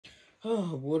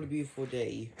Oh, what a beautiful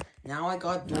day. Now I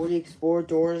got Dora the Explorer,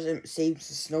 Dora's and Saves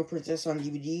the Snow Princess on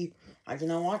DVD. I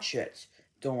cannot watch it.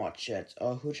 Don't watch it.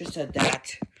 Who just said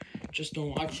that? Just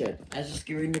don't watch it. As a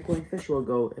scary Nickelodeon fish will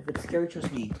go. If it's scary,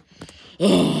 trust me.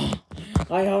 Ugh.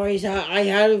 I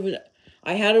had it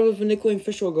with Nickelodeon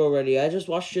fish will go already. I just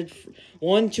watched it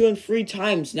 1, 2, and 3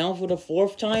 times. Now for the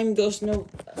 4th time, Ghost in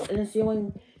the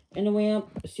ceiling, in the way up,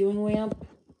 ceiling way up.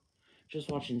 Just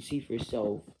watch and see for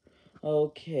yourself.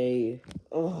 Okay.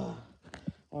 Ugh.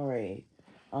 Alright.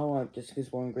 I don't like this because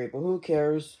going great, but who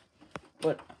cares?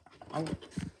 But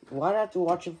why'd I have to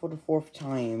watch it for the 4th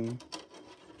time?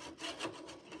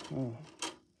 Oh.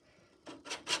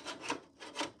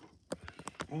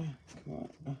 Come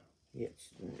on. Yes.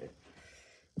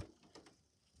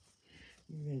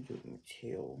 I'm gonna do my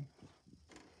tail.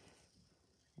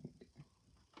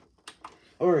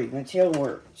 Alright, my tail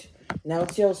worked. Now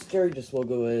see how scary this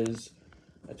logo is.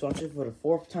 Let's watch it for the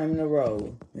 4th time in a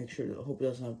row. Make sure, I hope it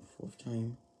doesn't have the 4th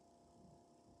time.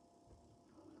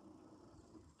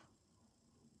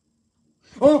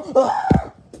 Oh!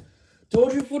 Ah!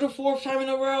 Told you for the 4th time in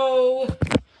a row!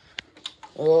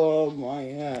 Oh my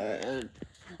head.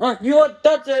 You know what?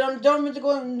 That's it. I'm done with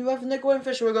Nickelodeon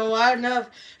Fish will go. I had enough.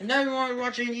 And now you want to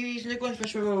watch TV's Nickelodeon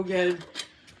Fish will go again.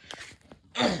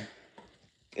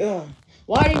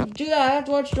 Why did you do that? I have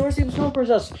to watch Dorothy the Snow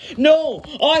Princess. No!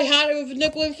 I had it with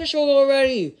Nickelodeon Fish will go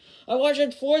already. I watched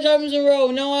it 4 times in a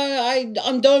row. Now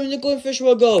I'm done with Nickelodeon Fish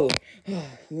will go. You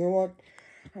know what?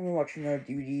 I'm gonna watch another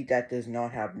DVD that does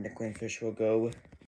not have Nickelodeon Fish will go.